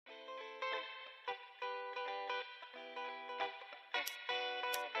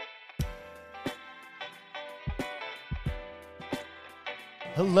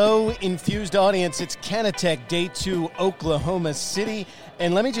Hello, Infused audience. It's Canatech Day 2, Oklahoma City.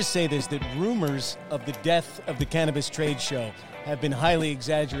 And let me just say this, that rumors of the death of the Cannabis Trade Show have been highly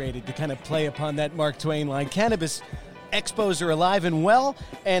exaggerated to kind of play upon that Mark Twain line. Cannabis expos are alive and well,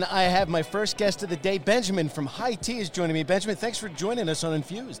 and I have my first guest of the day, Benjamin from High Tea, is joining me. Benjamin, thanks for joining us on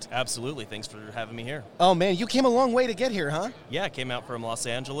Infused. Absolutely. Thanks for having me here. Oh, man, you came a long way to get here, huh? Yeah, I came out from Los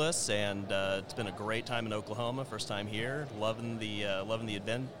Angeles, and it's been a great time in Oklahoma. First time here. Loving the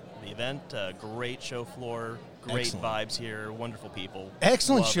event. Great show floor. Great Excellent. Vibes here. Wonderful people.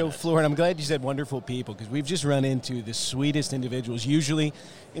 Excellent Loving show it. floor, and I'm glad you said wonderful people, because we've just run into the sweetest individuals, usually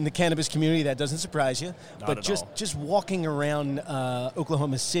in the cannabis community. That doesn't surprise you. Not But at just all. just walking around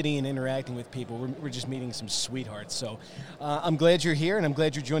Oklahoma City and interacting with people, we're just meeting some sweethearts. So I'm glad you're here, and I'm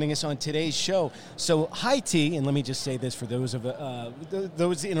glad you're joining us on today's show. So High Tea, and let me just say this for those of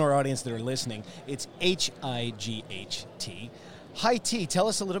those in our audience that are listening, it's HIGHT. High Tea, tell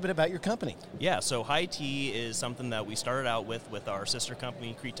us a little bit about your company. Yeah, so High Tea is something that we started out with our sister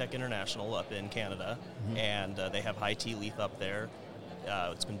company, Cretech International, up in Canada, and they have High Tea Leaf up there.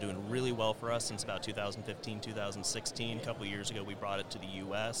 It's been doing really well for us since about 2015, 2016. A couple years ago, we brought it to the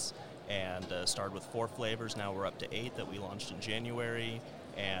U.S. and started with 4 flavors. Now we're up to 8 that we launched in January,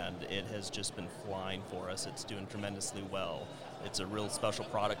 and it has just been flying for us. It's doing tremendously well. It's a real special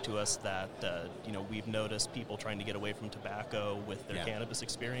product to us that, we've noticed people trying to get away from tobacco with their cannabis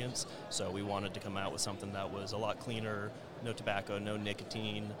experience. So we wanted to come out with something that was a lot cleaner, no tobacco, no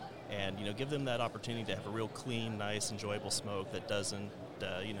nicotine, and, give them that opportunity to have a real clean, nice, enjoyable smoke that doesn't,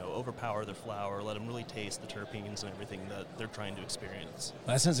 overpower their flower, let them really taste the terpenes and everything that they're trying to experience.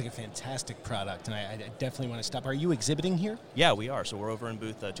 Well, that sounds like a fantastic product, and I definitely want to stop. Are you exhibiting here? Yeah, we are. So we're over in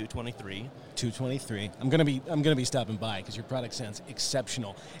booth 223. 223. I'm gonna be stopping by because your product sounds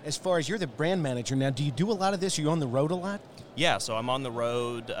exceptional. As far as you're the brand manager now, do you do a lot of this? Are you on the road a lot? Yeah, so I'm on the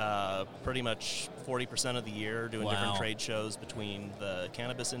road pretty much 40% of the year doing Wow. different trade shows between the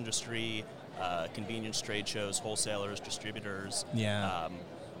cannabis industry, convenience trade shows, wholesalers, distributors. Yeah.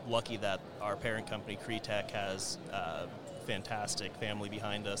 Lucky that our parent company, Cretech, has fantastic family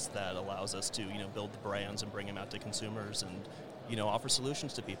behind us that allows us to build the brands and bring them out to consumers and offer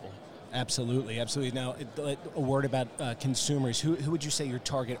solutions to people. Absolutely. Now, a word about consumers. Who would you say your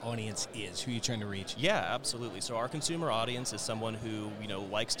target audience is? Who are you trying to reach? Yeah, absolutely. So our consumer audience is someone who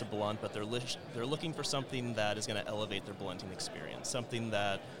likes to blunt, but they're looking for something that is going to elevate their blunting experience, something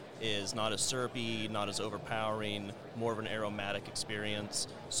that is not as syrupy, not as overpowering, more of an aromatic experience.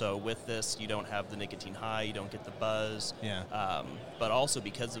 So with this, you don't have the nicotine high, you don't get the buzz. Yeah. But also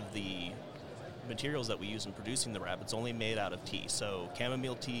because of the materials that we use in producing the wrap, it's only made out of tea. So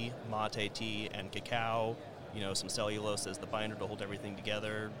chamomile tea, mate tea, and cacao, some cellulose as the binder to hold everything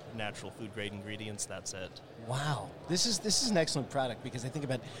together, natural food grade ingredients, that's it. Wow. This is an excellent product because I think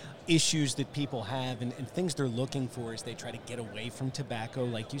about issues that people have and things they're looking for as they try to get away from tobacco,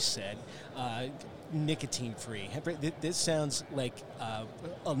 like you said, nicotine-free. This sounds like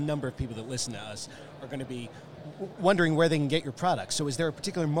a number of people that listen to us are going to be wondering where they can get your products. So is there a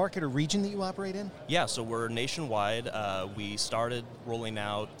particular market or region that you operate in? Yeah, so we're nationwide. We started rolling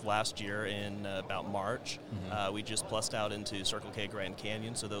out last year in about March. We just plussed out into Circle K Grand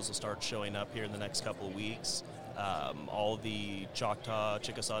Canyon, so those will start showing up here in the next couple of weeks. All the Choctaw,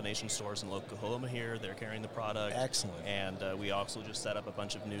 Chickasaw Nation stores in Oklahoma here, they're carrying the product. Excellent. And we also just set up a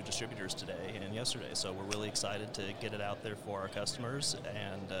bunch of new distributors today and yesterday, so we're really excited to get it out there for our customers.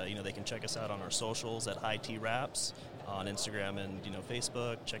 And they can check us out on our socials at High Tea Wraps on Instagram and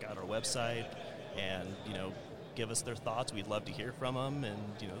Facebook. Check out our website and give us their thoughts. We'd love to hear from them and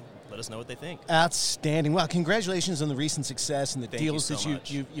let us know what they think. Outstanding. Well, congratulations on the recent success and the Thank you deals so that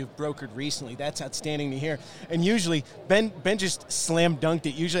much. you've brokered recently. That's outstanding to hear. And usually, Ben just slam dunked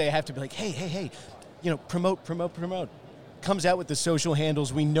it. Usually I have to be like, hey, promote. Comes out with the social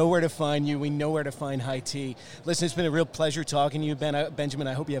handles. We know where to find you. We know where to find High Tea. Listen, it's been a real pleasure talking to you, Benjamin.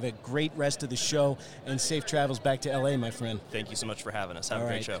 I hope you have a great rest of the show and safe travels back to L.A., my friend. Thank you so much for having us. Have All a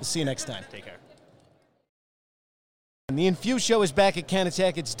great right. show. We'll see you next time. Take care. The Infused Show is back at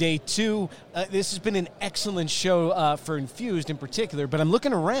Canatech. It's day 2. This has been an excellent show for Infused in particular, but I'm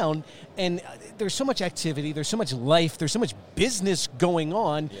looking around, and there's so much activity, there's so much life, there's so much business going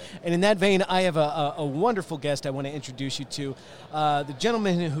on, and in that vein, I have a wonderful guest I want to introduce you to. The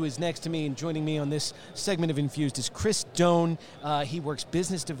gentleman who is next to me and joining me on this segment of Infused is Chris Doan. He works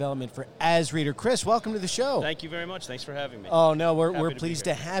business development for AzReader. Chris, welcome to the show. Thank you very much. Thanks for having me. Oh, no, we're Happy to be pleased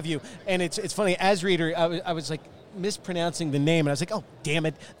here. to have you. And it's funny, AzReader, I was like, mispronouncing the name, and I was like, oh, damn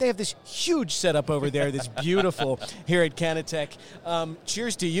it. They have this huge setup over there that's beautiful here at Canatech.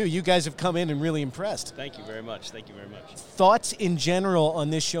 Cheers to you. You guys have come in and really impressed. Thank you very much. Thank you very much. Thoughts in general on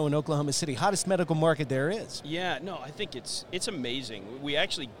this show in Oklahoma City? Hottest medical market there is. Yeah, no, I think it's amazing. We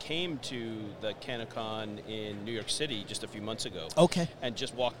actually came to the CanaCon in New York City just a few months ago. Okay. And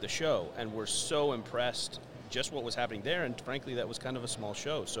just walked the show, and we're so impressed just what was happening there, and frankly, that was kind of a small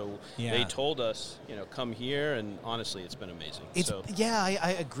show. So they told us, come here, and honestly, it's been amazing.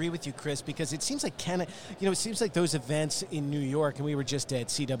 I agree with you, Chris, because it seems like it seems like those events in New York, and we were just at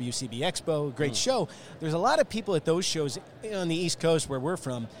CWCB Expo, great show. There's a lot of people at those shows on the East Coast where we're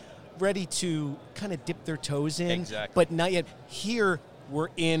from, ready to kind of dip their toes in, but not yet. Here, we're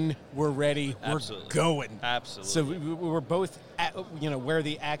in, we're ready, Absolutely. We're going. Absolutely. So we're both at, where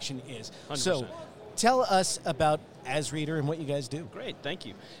the action is. 100%. So tell us about AsReader and what you guys do. Great, thank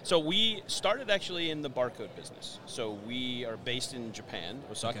you. So we started actually in the barcode business. So we are based in Japan,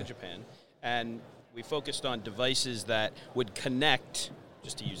 Osaka, Japan, and we focused on devices that would connect,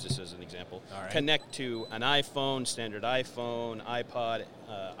 just to use this as an example, connect to an iPhone, standard iPhone, iPod,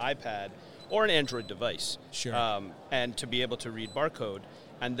 iPad, or an Android device. Sure. And to be able to read barcode.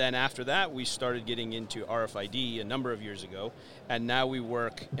 And then after that, we started getting into RFID a number of years ago, and now we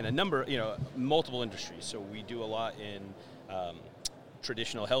work in multiple industries. So we do a lot in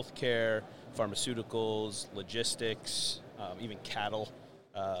traditional healthcare, pharmaceuticals, logistics, even cattle,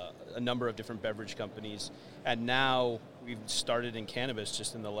 a number of different beverage companies. And now we've started in cannabis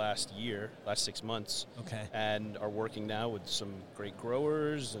just in the last 6 months. Okay. And are working now with some great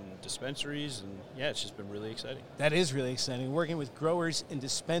growers and dispensaries, and it's just been really exciting. That is really exciting. Working with growers and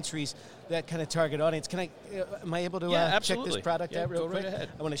dispensaries, that kind of target audience. Am I able to check this product out real quick? Right ahead.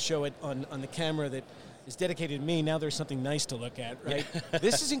 I want to show it on the camera that is dedicated to me. Now there's something nice to look at, right?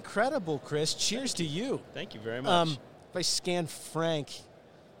 This is incredible, Chris. Cheers to you. Thank you very much. If I scan Frank,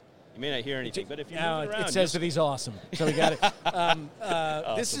 you may not hear anything, but if you move it around, it says that he's awesome. So we got it. Awesome.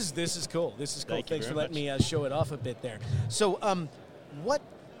 This is cool. This is cool. Thank Thanks you for very letting me show it off a bit there. So, what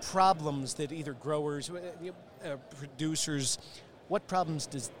problems that either growers, producers, what problems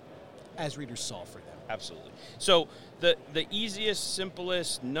does AsReader solve for them? Absolutely. So the easiest,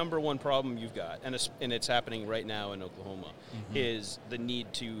 simplest, number one problem you've got, and it's happening right now in Oklahoma, is the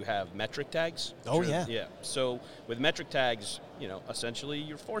need to have metric tags. Oh, yeah. Yeah. So with metric tags, essentially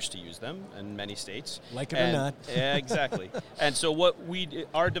you're forced to use them in many states. Like it or not. Yeah, exactly. And so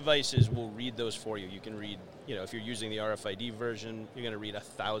our devices will read those for you. You can read, if you're using the RFID version, you're going to read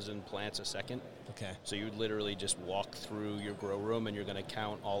 1,000 plants a second. Okay. So you literally just walk through your grow room and you're going to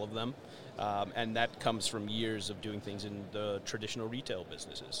count all of them. And that comes from years of doing things in the traditional retail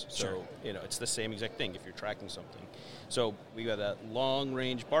businesses. So, it's the same exact thing if you're tracking something. So we got a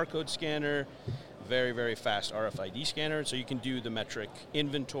long-range barcode scanner, very, very fast RFID scanner, so you can do the metric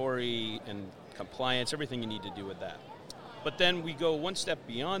inventory and compliance, everything you need to do with that. But then we go one step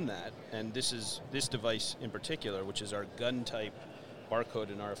beyond that, and this device in particular, which is our gun-type barcode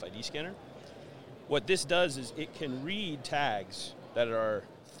and RFID scanner. What this does is it can read tags that are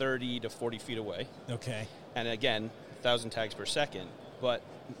 30 to 40 feet away. Okay. And again, 1,000 tags per second. But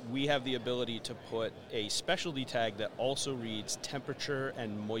we have the ability to put a specialty tag that also reads temperature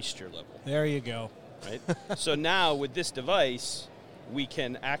and moisture level. There you go. Right? So now with this device, we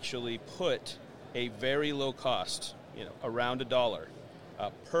can actually put a very low cost, around $1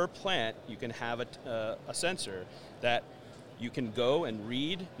 per plant. You can have a sensor that you can go and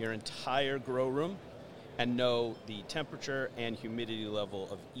read your entire grow room and know the temperature and humidity level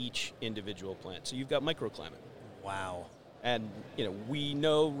of each individual plant. So you've got microclimate. Wow. And, we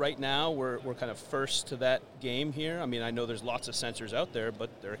know right now we're kind of first to that game here. I mean, I know there's lots of sensors out there, but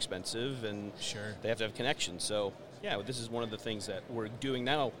they're expensive and they have to have connections. So, this is one of the things that we're doing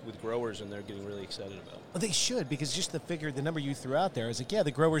now with growers, and they're getting really excited about. Well, they should, because just the number you threw out there is like,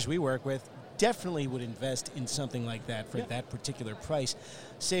 the growers we work with definitely would invest in something like that for that particular price,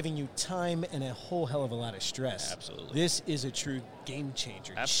 saving you time and a whole hell of a lot of stress. Absolutely. This is a true game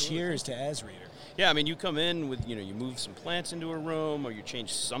changer. Absolutely. Cheers to AsReader. Yeah, I mean, you come in with, you move some plants into a room, or you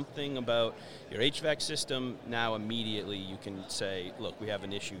change something about your HVAC system. Now immediately you can say, look, we have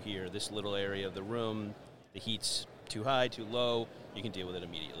an issue here. This little area of the room, the heat's too high, too low. You can deal with it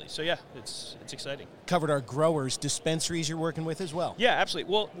immediately. So it's exciting. Covered our growers, dispensaries you're working with as well. Yeah,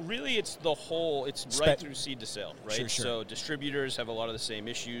 absolutely. Well, really it's the whole, right through seed to sale, right? Sure. So distributors have a lot of the same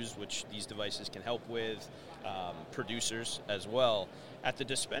issues, which these devices can help with, producers as well. At the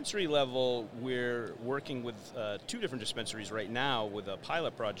dispensary level, we're working with 2 different dispensaries right now with a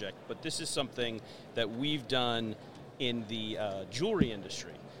pilot project, but this is something that we've done in the jewelry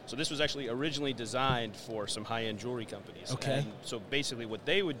industry. So this was actually originally designed for some high-end jewelry companies. Okay. And so basically what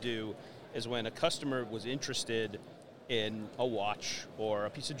they would do is when a customer was interested in a watch or a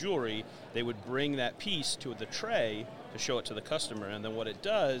piece of jewelry, they would bring that piece to the tray to show it to the customer. And then what it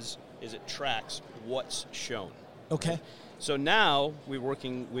does is it tracks what's shown. Okay. So now we're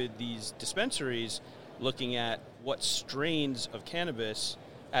working with these dispensaries looking at what strains of cannabis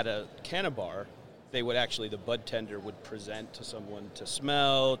at a cannabar they would actually, the bud tender would present to someone to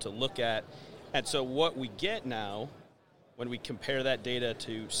smell, to look at. And so what we get now, when we compare that data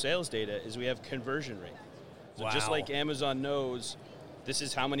to sales data, is we have conversion rate. So just like Amazon knows this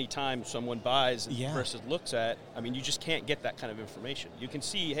is how many times someone buys versus looks at, I mean, you just can't get that kind of information. You can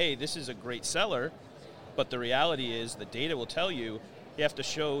see, hey, this is a great seller, but the reality is the data will tell you have to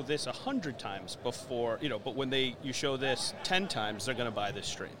show this 100 times before, but when you show this 10 times, they're going to buy this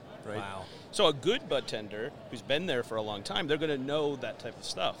strain, right? Wow. So a good bud tender who's been there for a long time, they're going to know that type of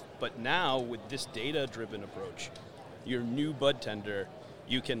stuff. But now with this data-driven approach, your new bud tender,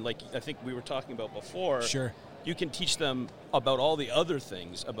 you can, like I think we were talking about before, sure, you can teach them about all the other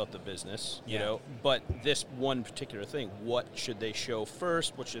things about the business, but this one particular thing, what should they show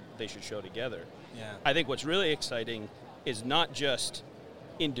first, what should they show together? Yeah. I think what's really exciting is not just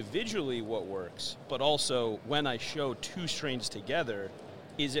individually what works, but also when I show two strains together,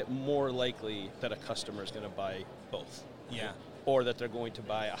 is it more likely that a customer is going to buy both? Yeah. Or that they're going to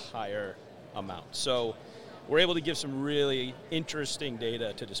buy a higher amount. So we're able to give some really interesting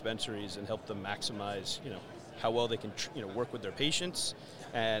data to dispensaries and help them maximize, how well they can, work with their patients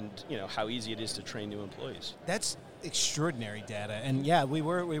and, how easy it is to train new employees. That's extraordinary data. And yeah, we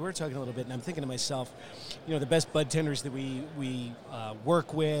were talking a little bit, and I'm thinking to myself, the best bud tenders that we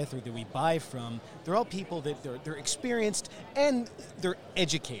work with or that we buy from, they're all people that they're experienced and they're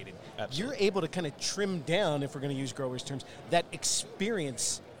educated. Absolutely. You're able to kind of trim down, if we're going to use growers' terms, that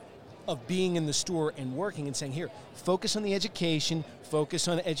experience of being in the store and working and saying, here, focus on the education, focus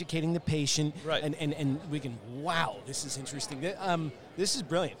on educating the patient, right. and we can, wow, this is interesting. This is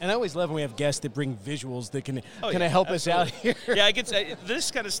brilliant. And I always love when we have guests that bring visuals that can kind of help us out here. Yeah, I can say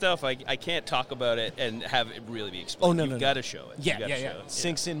this kind of stuff, I can't talk about it and have it really be explained. You've got to show it. Yeah.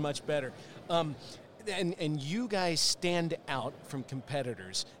 Sinks in much better. And you guys stand out from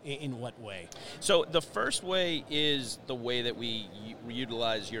competitors in what way? So the first way is the way that we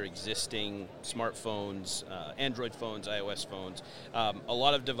utilize your existing smartphones, Android phones, iOS phones. A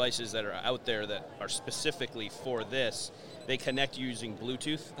lot of devices that are out there that are specifically for this, they connect using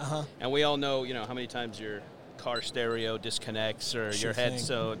Bluetooth. And we all know, how many times your car stereo disconnects or your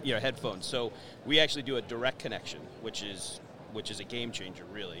headphones. So we actually do a direct connection, which is a game changer,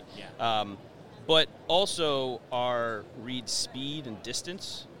 really. Yeah. But also our read speed and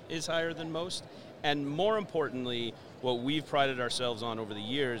distance is higher than most. And more importantly, what we've prided ourselves on over the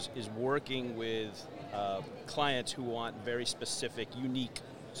years is working with clients who want very specific, unique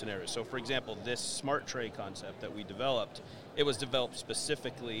scenarios. So for example, this smart tray concept that we developed, it was developed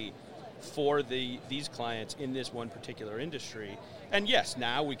specifically for these clients in this one particular industry. And yes,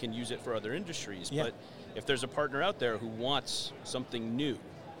 now we can use it for other industries, but if there's a partner out there who wants something new,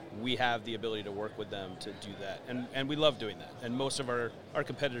 we have the ability to work with them to do that. And we love doing that. And most of our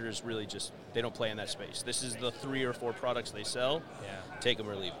competitors really they don't play in that space. This is the 3 or 4 products they sell. Yeah. Take them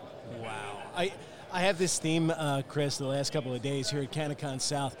or leave them. Wow. I have this theme, Chris, the last couple of days here at CannaCon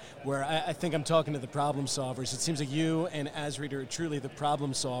South, where I think I'm talking to the problem solvers. It seems like you and AzReader are truly the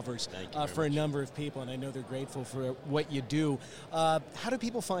problem solvers for a number of people, and I know they're grateful for what you do. How do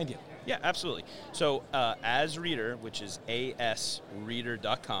people find you? Yeah, absolutely. So AzReader, which is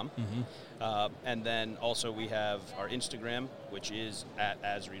asreader.com, and then also we have our Instagram, which is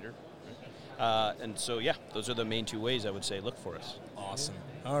 @AzReader. And so, those are the main 2 ways I would say look for us. Awesome.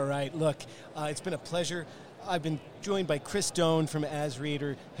 All right. Look, it's been a pleasure. I've been joined by Chris Doan from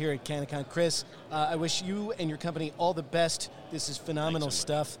AzReader here at CannaCon. Chris, I wish you and your company all the best. This is phenomenal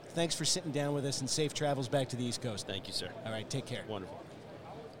stuff. Thanks for sitting down with us, and safe travels back to the East Coast. Thank you, sir. All right. Take care. Wonderful.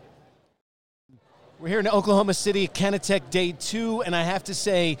 We're here in Oklahoma City at Cannatech Day 2, and I have to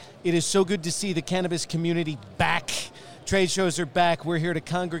say, it is so good to see the cannabis community back. Trade shows are back. We're here to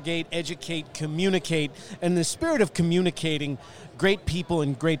congregate, educate, communicate. And in the spirit of communicating great people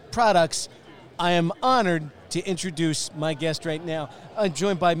and great products, I am honored to introduce my guest right now. I'm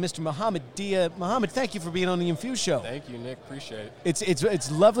joined by Mr. Mohammed Dia. Mohammed, thank you for being on the Infuse Show. Thank you, Nick. Appreciate it.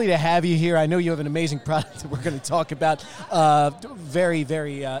 It's lovely to have you here. I know you have an amazing product that we're going to talk about very,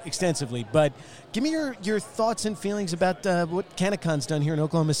 very extensively. But give me your thoughts and feelings about what CannaCon's done here in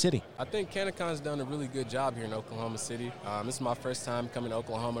Oklahoma City. I think CannaCon's done a really good job here in Oklahoma City. This is my first time coming to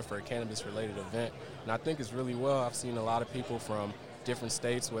Oklahoma for a cannabis-related event, and I think it's really well. I've seen a lot of people from different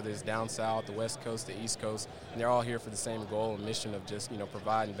states, whether it's down south, the West Coast, the East Coast, and they're all here for the same goal and mission of just,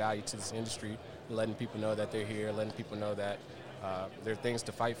 providing value to this industry, letting people know that they're here, letting people know that there are things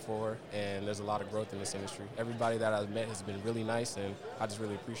to fight for, and there's a lot of growth in this industry. Everybody that I've met has been really nice, and I just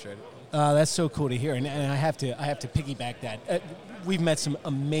really appreciate it. That's so cool to hear, and I have to piggyback that. We've met some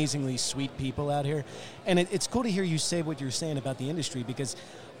amazingly sweet people out here, and it's cool to hear you say what you're saying about the industry, because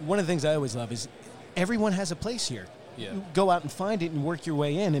one of the things I always love is everyone has a place here. Yeah. You go out and find it and work your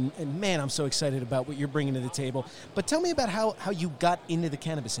way in, and man, I'm so excited about what you're bringing to the table. But tell me about how you got into the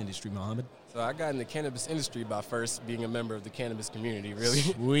cannabis industry, Mohammed. So I got in the cannabis industry by first being a member of the cannabis community, really.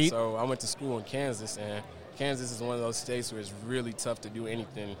 Sweet. So I went to school in Kansas, and Kansas is one of those states where it's really tough to do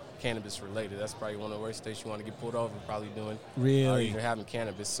anything cannabis related. That's probably one of the worst states you want to get pulled over, probably doing. Really? Even having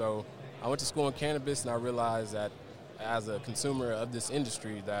cannabis. So I went to school in cannabis, and I realized that as a consumer of this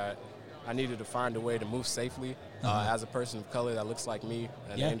industry that I needed to find a way to move safely as a person of color that looks like me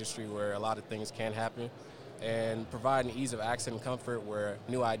in an industry where a lot of things can happen, and provide an ease of access and comfort where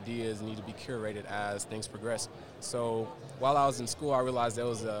new ideas need to be curated as things progress. So while I was in school, I realized there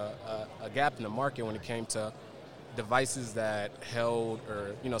was a gap in the market when it came to devices that held,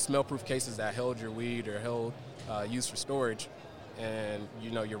 or smell-proof cases that held your weed or held use for storage, and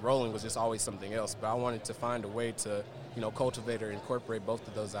your rolling was just always something else. But I wanted to find a way to cultivate or incorporate both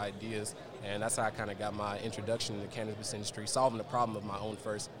of those ideas, and that's how I kind of got my introduction to the cannabis industry, solving the problem of my own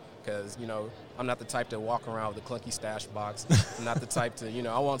first. Because, I'm not the type to walk around with a clunky stash box. I'm not the type to,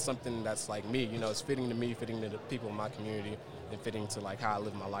 I want something that's like me, it's fitting to me, fitting to the people in my community, and fitting to like how I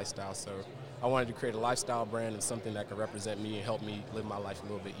live my lifestyle. So I wanted to create a lifestyle brand and something that could represent me and help me live my life a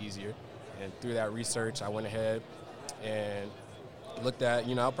little bit easier. And through that research, I went ahead and looked at,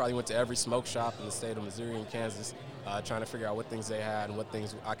 I probably went to every smoke shop in the state of Missouri and Kansas, trying to figure out what things they had and what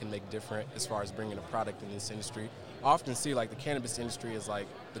things I can make different as far as bringing a product in this industry. I often see like the cannabis industry is like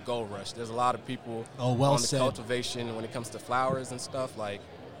the gold rush. There's a lot of people on the cultivation when it comes to flowers and stuff. Like,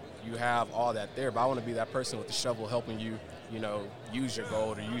 you have all that there, but I want to be that person with the shovel helping you, use your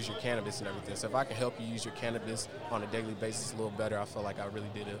gold or use your cannabis and everything. So if I can help you use your cannabis on a daily basis a little better, I feel like I really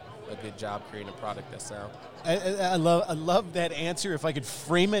did a good job creating a product that's sound. I love that answer. If I could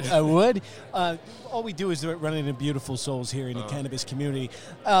frame it, I would. All we do is run into beautiful souls here in the cannabis community.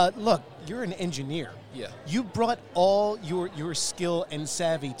 Look, you're an engineer. Yeah. You brought all your skill and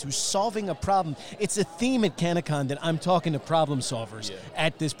savvy to solving a problem. It's a theme at CannaCon that I'm talking to problem solvers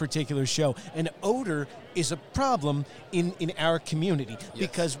at this particular show. And odor is a problem in our community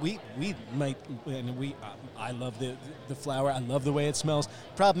because I love the flower. I love the way it smells.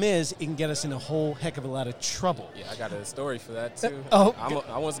 Problem is, it can get us in a whole heck of a lot of trouble. Yeah, I got a story for that too.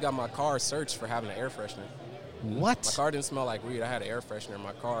 I once got my car searched for having an air freshener. What? My car didn't smell like weed. I had an air freshener in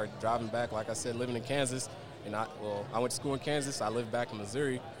my car. Driving back, like I said, living in Kansas, and I went to school in Kansas. I live back in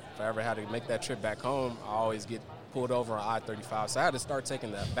Missouri. If I ever had to make that trip back home, I always get pulled over on I-35. So I had to start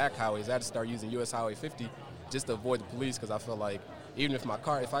taking the back highways. I had to start using US Highway 50 just to avoid the police, because I feel like even if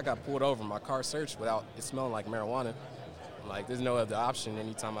I got pulled over, my car searched without it smelling like marijuana, like there's no other option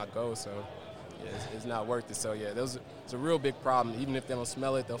anytime I go. So yeah, it's not worth it. So yeah, it's a real big problem. Even if they don't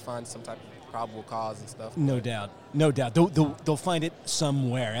smell it, they'll find some type of probable cause and stuff. No doubt. They'll find it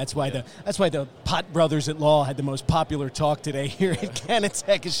somewhere. That's why the Pot Brothers at Law had the most popular talk today here at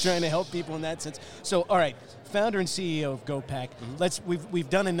CannaTech, is trying to help people in that sense. So, all right, founder and CEO of GoPak. We've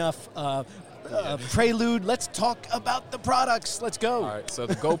done enough prelude. Let's talk about the products. Let's go. All right. So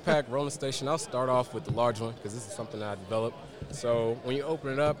the GoPak rolling station. I'll start off with the large one because this is something that I developed. So when you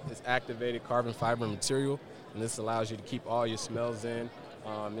open it up, it's activated carbon fiber material, and this allows you to keep all your smells in.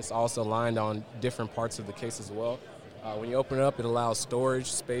 It's also lined on different parts of the case as well. When you open it up, it allows storage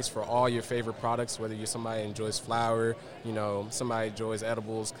space for all your favorite products, whether you're somebody who enjoys flower, somebody enjoys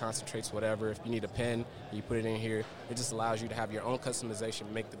edibles, concentrates, whatever. If you need a pen, you put it in here. It just allows you to have your own customization,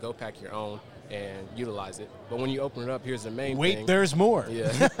 make the GoPak your own, and utilize it. But when you open it up, here's the main thing. Wait, there's more. Yeah,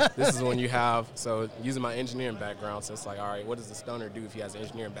 this is when you have, so using my engineering background, so it's like, all right, what does the stoner do if he has an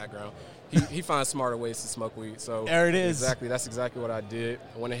engineering background? He finds smarter ways to smoke weed. So there it is. That's exactly what I did.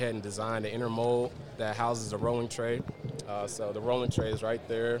 I went ahead and designed an inner mold that houses a rolling tray. So the rolling tray is right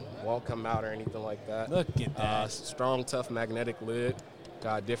there. Won't come out or anything like that. Look at that. Strong, tough magnetic lid.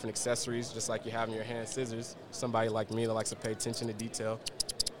 Got different accessories, just like you have in your hand scissors. Somebody like me that likes to pay attention to detail.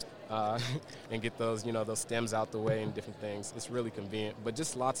 And get those, those stems out the way and different things. It's really convenient, but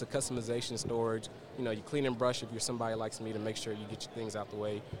just lots of customization, storage. You clean and brush if you're somebody likes me to make sure you get your things out the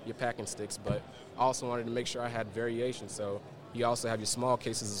way, your packing sticks. But I also wanted to make sure I had variation. So you also have your small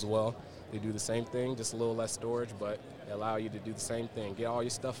cases as well. They do the same thing, just a little less storage, but they allow you to do the same thing. Get all your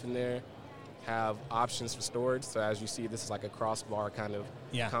stuff in there, have options for storage. So as you see, this is like a crossbar kind of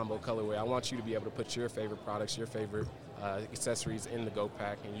combo colorway. I want you to be able to put your favorite products, your favorite accessories in the Go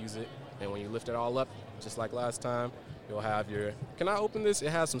Pack and use it. And when you lift it all up, just like last time, you'll have your, can I open this? It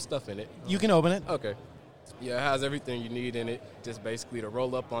has some stuff in it. You can open it. Okay. Yeah, it has everything you need in it, just basically to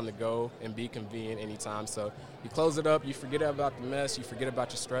roll up on the go and be convenient anytime. So you close it up, you forget about the mess, you forget about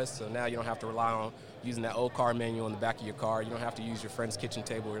your stress, so now you don't have to rely on using that old car manual in the back of your car. You don't have to use your friend's kitchen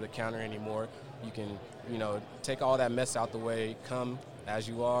table or the counter anymore. You can, take all that mess out the way, come as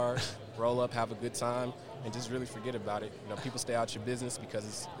you are, roll up, have a good time, and just really forget about it. People stay out your business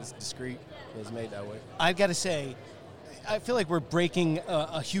because it's discreet and it's made that way. I've got to say, I feel like we're breaking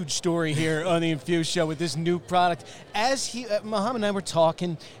a huge story here on the Infused Show with this new product. As Muhammad and I were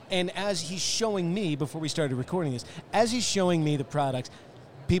talking, and as he's showing me, before we started recording this, as he's showing me the products,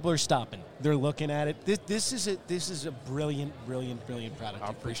 people are stopping. They're looking at it. This is a brilliant product. I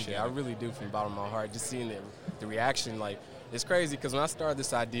appreciate it. I really do from the bottom of my heart. Just seeing the reaction, it's crazy because when I started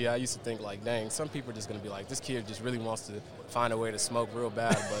this idea, I used to think dang, some people are just going to be like, this kid just really wants to find a way to smoke real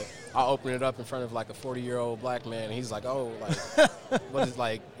bad. But I'll open it up in front of a 40-year-old black man, and he's like, oh, what is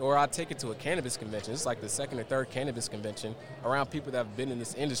or I take it to a cannabis convention. It's the second or third cannabis convention around people that have been in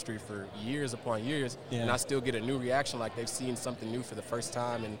this industry for years upon years, and I still get a new reaction they've seen something new for the first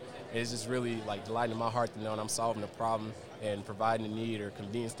time. And it's just really delighting in my heart to know I'm solving a problem and providing a need or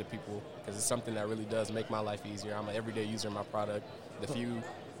convenience to people, because it's something that really does make my life easier. I'm an everyday user of my product. The few,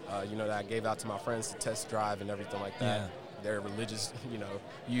 that I gave out to my friends to test drive and everything like that, they're religious,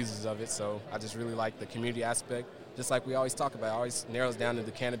 users of it. So I just really like the community aspect. Just like we always talk about, it always narrows down to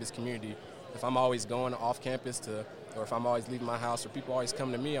the cannabis community. If I'm always going off campus or if I'm always leaving my house, or people always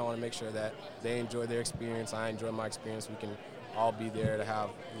come to me, I want to make sure that they enjoy their experience, I enjoy my experience. We can all be there to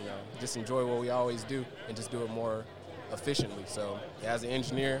have, just enjoy what we always do and just do it more efficiently. So as an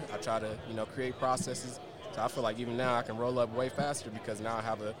engineer, I try to, create processes. So I feel like even now I can roll up way faster because now I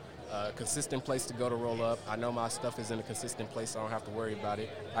have a consistent place to go to roll up. I know my stuff is in a consistent place, so I don't have to worry about it.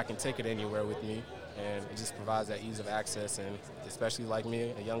 I can take it anywhere with me, and it just provides that ease of access. And especially like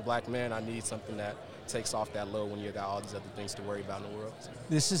me, a young black man, I need something that takes off that load when you got all these other things to worry about in the world. So.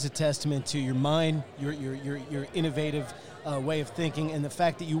 This is a testament to your mind, your innovative way of thinking, and the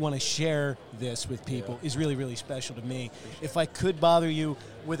fact that you want to share this with people is really, really special to me. If I could bother you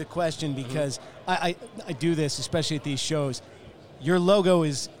with a question, because I do this, especially at these shows, your logo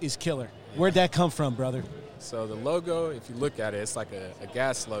is killer. Where'd that come from, brother? So the logo, if you look at it, it's like a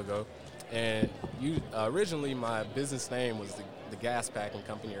gas logo. And originally my business name was the Gas Packing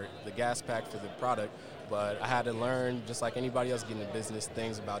Company, or the gas pack for the product. But I had to learn, just like anybody else getting into business,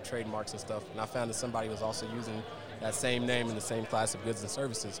 things about trademarks and stuff. And I found that somebody was also using that same name in the same class of goods and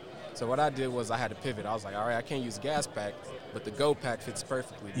services. So what I did was I had to pivot. I was like, all right, I can't use gas pack, but the Go Pack fits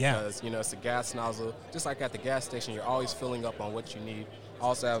perfectly because, it's a gas nozzle. Just like at the gas station, you're always filling up on what you need. I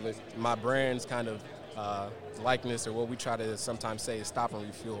also have my brand's kind of likeness, or what we try to sometimes say is stop and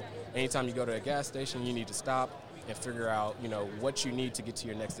refuel. Anytime you go to a gas station, you need to stop and figure out, what you need to get to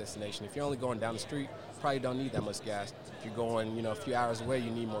your next destination. If you're only going down the street, you probably don't need that much gas. If you're going, a few hours away,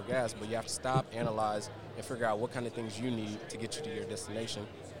 you need more gas, but you have to stop, analyze, and figure out what kind of things you need to get you to your destination.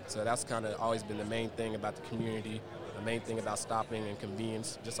 So that's kind of always been the main thing about the community, the main thing about stopping and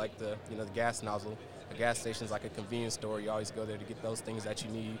convenience, just like the gas nozzle. A gas station is like a convenience store. You always go there to get those things that you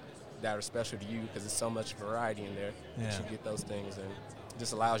need that are special to you, because there's so much variety in there that you get those things, and it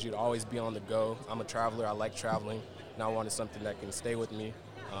just allows you to always be on the go. I'm a traveler. I like traveling, and I wanted something that can stay with me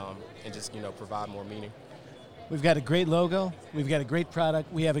and just provide more meaning. We've got a great logo. We've got a great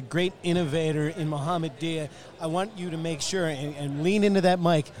product. We have a great innovator in Muhammad Dia. I want you to make sure and lean into that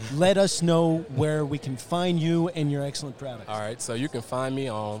mic. Let us know where we can find you and your excellent products. All right, so you can find me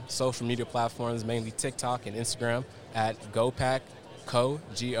on social media platforms, mainly TikTok and Instagram, at GoPackCo,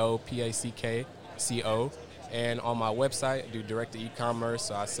 GoPackCo. And on my website, I do direct to e-commerce,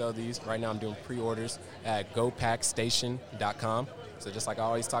 so I sell these. Right now I'm doing pre-orders at GoPackStation.com. So just like I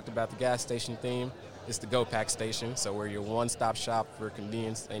always talked about the gas station theme, it's the Go Pack Station, so we're your one-stop shop for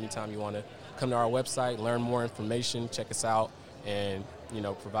convenience. Anytime you want to come to our website, learn more information, check us out, and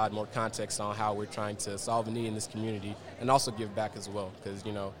provide more context on how we're trying to solve a need in this community, and also give back as well, because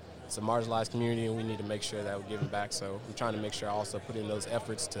it's a marginalized community, and we need to make sure that we're giving back. So I'm trying to make sure I also put in those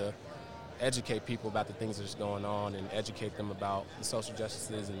efforts to educate people about the things that's going on, and educate them about the social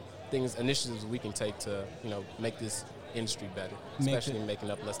justices and initiatives we can take to make this industry better, especially making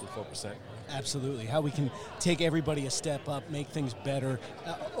up less than 4%. Absolutely. How we can take everybody a step up, make things better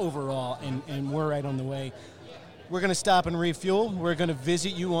overall, and we're right on the way. We're going to stop and refuel. We're going to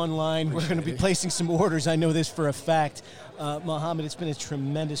visit you online. We're going to be placing some orders. I know this for a fact. Mohammed, it's been a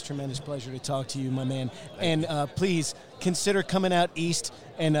tremendous, tremendous pleasure to talk to you, my man. And please consider coming out east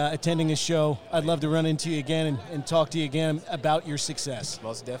and attending a show. I'd love to run into you again and talk to you again about your success.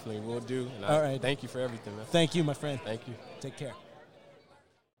 Most definitely, we'll do. And All right. Thank you for everything, man. Thank you, my friend. Thank you. Take care.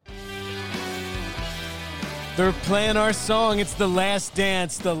 They're playing our song. It's The Last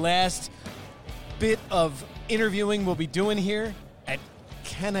Dance, the last bit of interviewing we'll be doing here at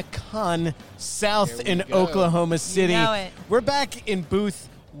Kanakon South in Oklahoma City. You know it. We're back in booth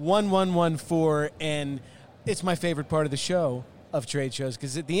 1114, and it's my favorite part of the show of trade shows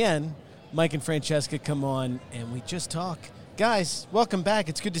because at the end, Mike and Francesca come on and we just talk. Guys, welcome back.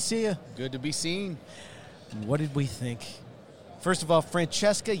 It's good to see you. Good to be seen. What did we think? First of all,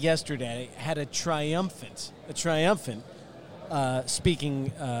 Francesca yesterday had a triumphant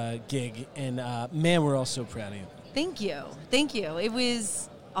speaking gig, and man, we're all so proud of you. Thank you. It was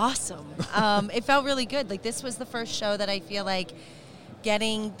awesome. It felt really good. Like, this was the first show that I feel like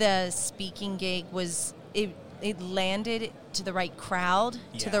getting the speaking gig was, it landed to the right crowd,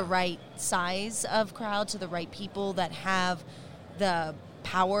 to the right size of crowd, to the right people that have the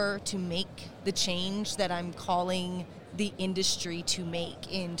power to make the change that I'm calling the industry to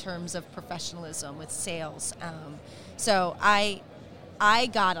make in terms of professionalism with sales. So I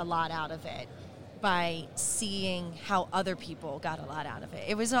got a lot out of it by seeing how other people got a lot out of it.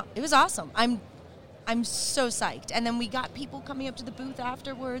 It was awesome. I'm so psyched. And then we got people coming up to the booth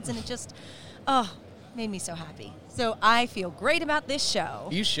afterwards, and it just made me so happy. So I feel great about this show.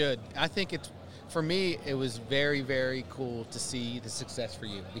 You should. I think for me, it was very, very cool to see the success for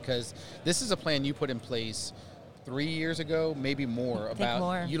you, because this is a plan you put in place 3 years ago, maybe more,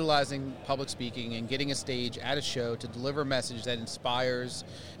 about utilizing public speaking and getting a stage at a show to deliver a message that inspires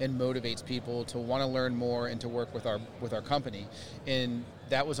and motivates people to want to learn more and to work with our company. And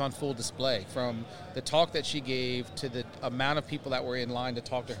that was on full display, from the talk that she gave to the amount of people that were in line to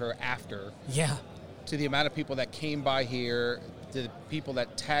talk to her after. Yeah. To the amount of people that came by here, to the people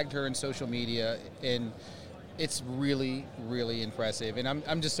that tagged her in social media, and it's really, really impressive. And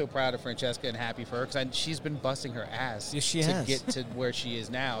I'm just so proud of Francesca and happy for her, because she's been busting her ass to get to where she is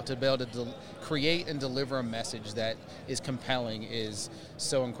now. To be able to create and deliver a message that is compelling is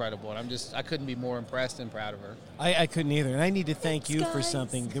so incredible. And I couldn't be more impressed and proud of her. I couldn't either. And I need to thank you for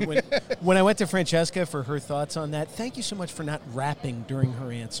something. When I went to Francesca for her thoughts on that, thank you so much for not rapping during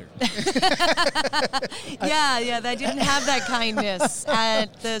her answer. Yeah, I didn't have that kindness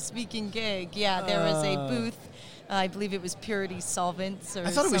at the speaking gig. Yeah, there was a booth. I believe it was Purity Solvents or something.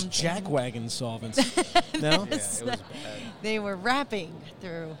 I thought it was Jackwagon Solvents. No? Yeah, it was bad. They were rapping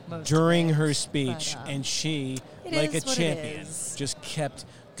through most during of it, her speech, but, and she, like a champion, just kept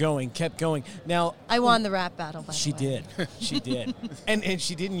going. Now, I won the rap battle, by she the way. did. She did. And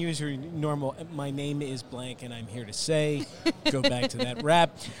she didn't use her normal, my name is blank and I'm here to say, go back to that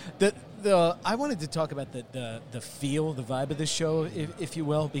rap. I wanted to talk about the feel, the vibe of the show, if you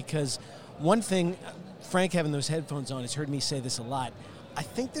will, because one thing, Frank having those headphones on has heard me say this a lot. I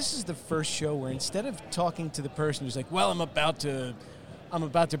think this is the first show where instead of talking to the person who's like, well, I'm about to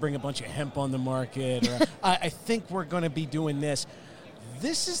bring a bunch of hemp on the market, or I think we're going to be doing this.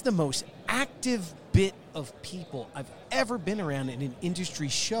 This is the most active bit of people I've ever been around in an industry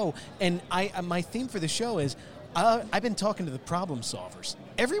show. And my theme for the show is, I've been talking to the problem solvers.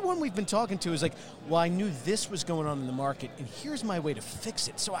 Everyone we've been talking to is like, well, I knew this was going on in the market, and here's my way to fix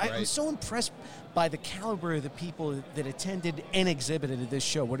it. So I'm so impressed by the caliber of the people that attended and exhibited at this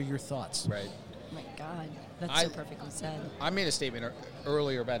show. What are your thoughts? Right. Oh my God, that's so perfectly said. I made a statement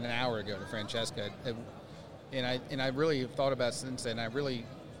earlier about an hour ago to Francesca, and I really thought about it since then.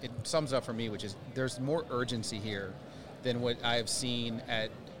 It sums up for me, which is there's more urgency here than what I have seen at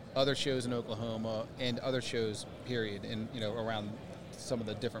other shows in Oklahoma and other shows, period, and around some of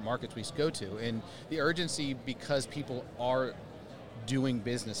the different markets we go to. And the urgency, because people are doing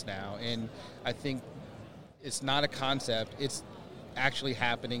business now, and I think it's not a concept, it's actually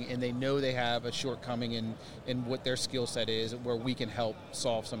happening, and they know they have a shortcoming in what their skill set is, where we can help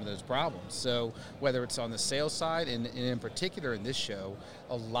solve some of those problems. So whether it's on the sales side, and in particular in this show,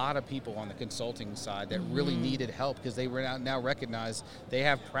 a lot of people on the consulting side that really needed help, because they were now recognize they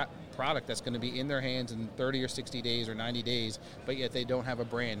have product that's going to be in their hands in 30 or 60 days or 90 days, but yet they don't have a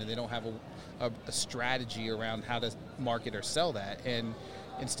brand and they don't have a strategy around how to market or sell that. And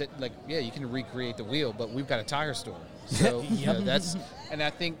instead, you can recreate the wheel, but we've got a tire store. So and I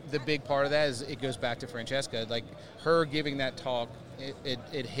think the big part of that is it goes back to Francesca, like her giving that talk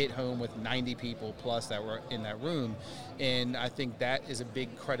it hit home with 90 people plus that were in that room. And I think that is a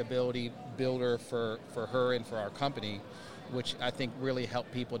big credibility builder for her and for our company, which I think really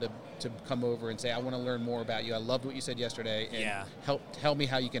helped people to come over and say, I want to learn more about you. I loved what you said yesterday, and tell me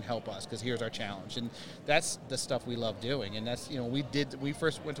how you can help us, because here's our challenge. And that's the stuff we love doing. And that's, we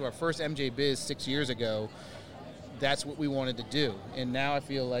first went to our first MJ Biz 6 years ago. That's what we wanted to do. And now I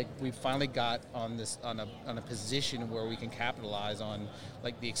feel like we've finally got on a position where we can capitalize on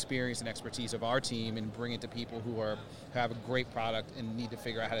like the experience and expertise of our team and bring it to people who have a great product and need to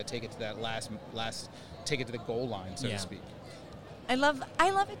figure out how to take it to that last take it to the goal line, so to speak. I love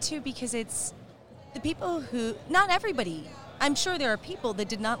it too, because it's the people who, not everybody, I'm sure there are people that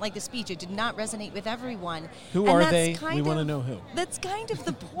did not like the speech. It did not resonate with everyone. Who are they? We want to know who. That's kind of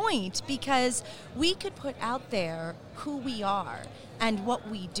the point, because we could put out there who we are and what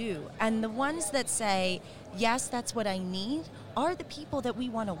we do. And the ones that say, yes, that's what I need, are the people that we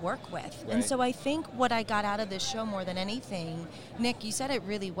want to work with. Right. And so I think what I got out of this show more than anything, Nick, you said it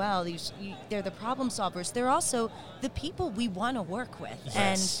really well. They're the problem solvers. They're also the people we want to work with.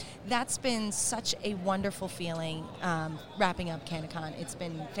 Yes. And that's been such a wonderful feeling wrapping up CannaCon. It's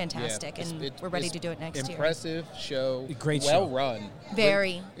been fantastic, and we're ready to do it next year. Impressive show. Great well show. Run.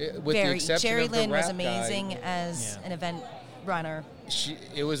 Very. With the exception Jerry of the Lynn was rap amazing guy. as an event runner.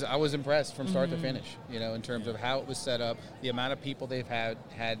 I was impressed from start to finish, in terms of how it was set up, the amount of people they've had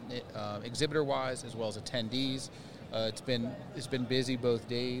exhibitor-wise as well as attendees. It's been busy both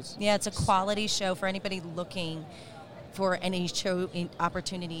days. Yeah, it's a quality show for anybody looking for any show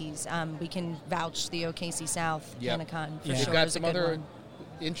opportunities. We can vouch the OKC South CannaCon for sure. They've got is some a good other one.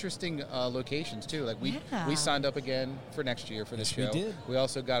 interesting locations too. Like we signed up again for next year for this show. We did. We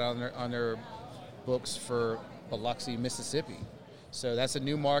also got on their books for Biloxi, Mississippi. So that's a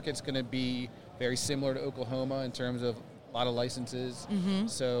new market. It's going to be very similar to Oklahoma in terms of a lot of licenses. Mm-hmm.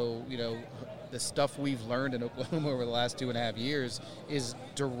 So, the stuff we've learned in Oklahoma over the last 2.5 years is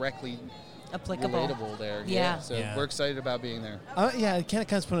directly applicable, relatable there. Yeah. So we're excited about being there.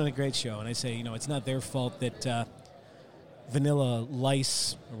 CannaCon's put on a great show, and I say, it's not their fault that Vanilla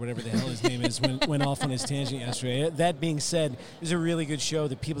Lice, or whatever the hell his name is, went off on his tangent yesterday. That being said, it was a really good show.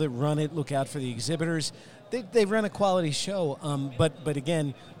 The people that run it look out for the exhibitors. They run a quality show, but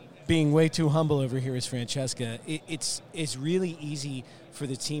again, being way too humble over here as Francesca, it's really easy for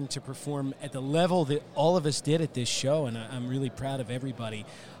the team to perform at the level that all of us did at this show, and I'm really proud of everybody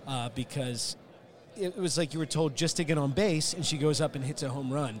because it was like you were told just to get on base, and she goes up and hits a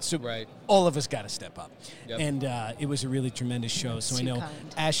home run. So all of us got to step up, and it was a really tremendous show. So I know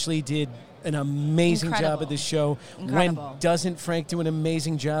Ashley did an amazing job at this show. Incredible. When doesn't Frank do an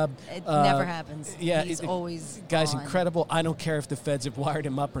amazing job? It never happens. Yeah, he's always guy's on. incredible. I don't care if the feds have wired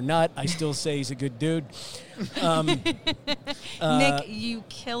him up or not. I still say he's a good dude. Nick, you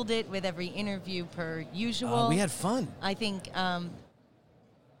killed it with every interview per usual. We had fun. I think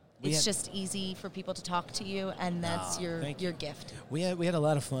it's just easy for people to talk to you, and that's your gift. We had a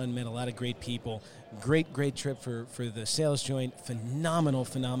lot of fun, met a lot of great people. Great trip for the sales joint. Phenomenal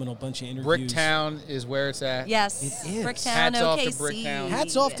bunch of interviews. Bricktown is where it's at. Yes. It is. Bricktown, Hats OKC. off to Bricktown.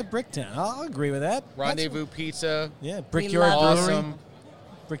 Hats off to Bricktown. I'll agree with that. Rendezvous Pizza. Yeah, Brickyard Brewery. Awesome.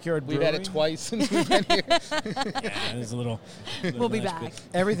 Brickyard Brewery. We've had it twice since we've been here. Yeah, there's a little We'll be much, back. but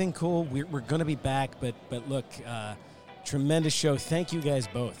everything cool. We're going to be back, but look, tremendous show. Thank you guys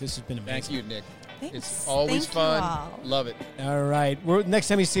both. This has been amazing. Thank you, Nick. Thanks. It's always Thank you fun. all. Love it. All right. Next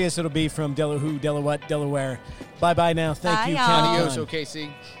time you see us, it'll be from Delaware, Delaware. Bye-bye now. Thank Bye, you, y'all. Adios, CannaCon.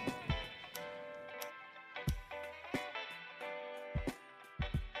 OKC.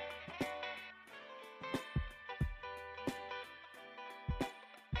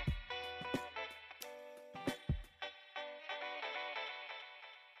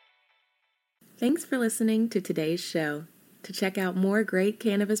 Thanks for listening to today's show. To check out more great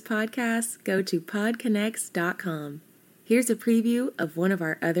cannabis podcasts, go to podconnects.com. Here's a preview of one of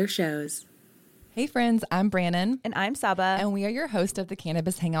our other shows. Hey friends, I'm Brannon. And I'm Saba. And we are your host of the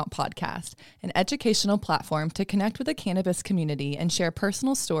Cannabis Hangout podcast, an educational platform to connect with the cannabis community and share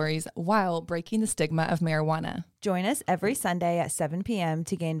personal stories while breaking the stigma of marijuana. Join us every Sunday at 7 p.m.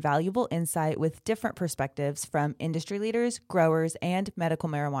 to gain valuable insight with different perspectives from industry leaders, growers, and medical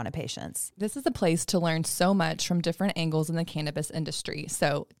marijuana patients. This is a place to learn so much from different angles in the cannabis industry.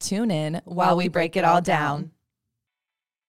 So tune in while we break it all down.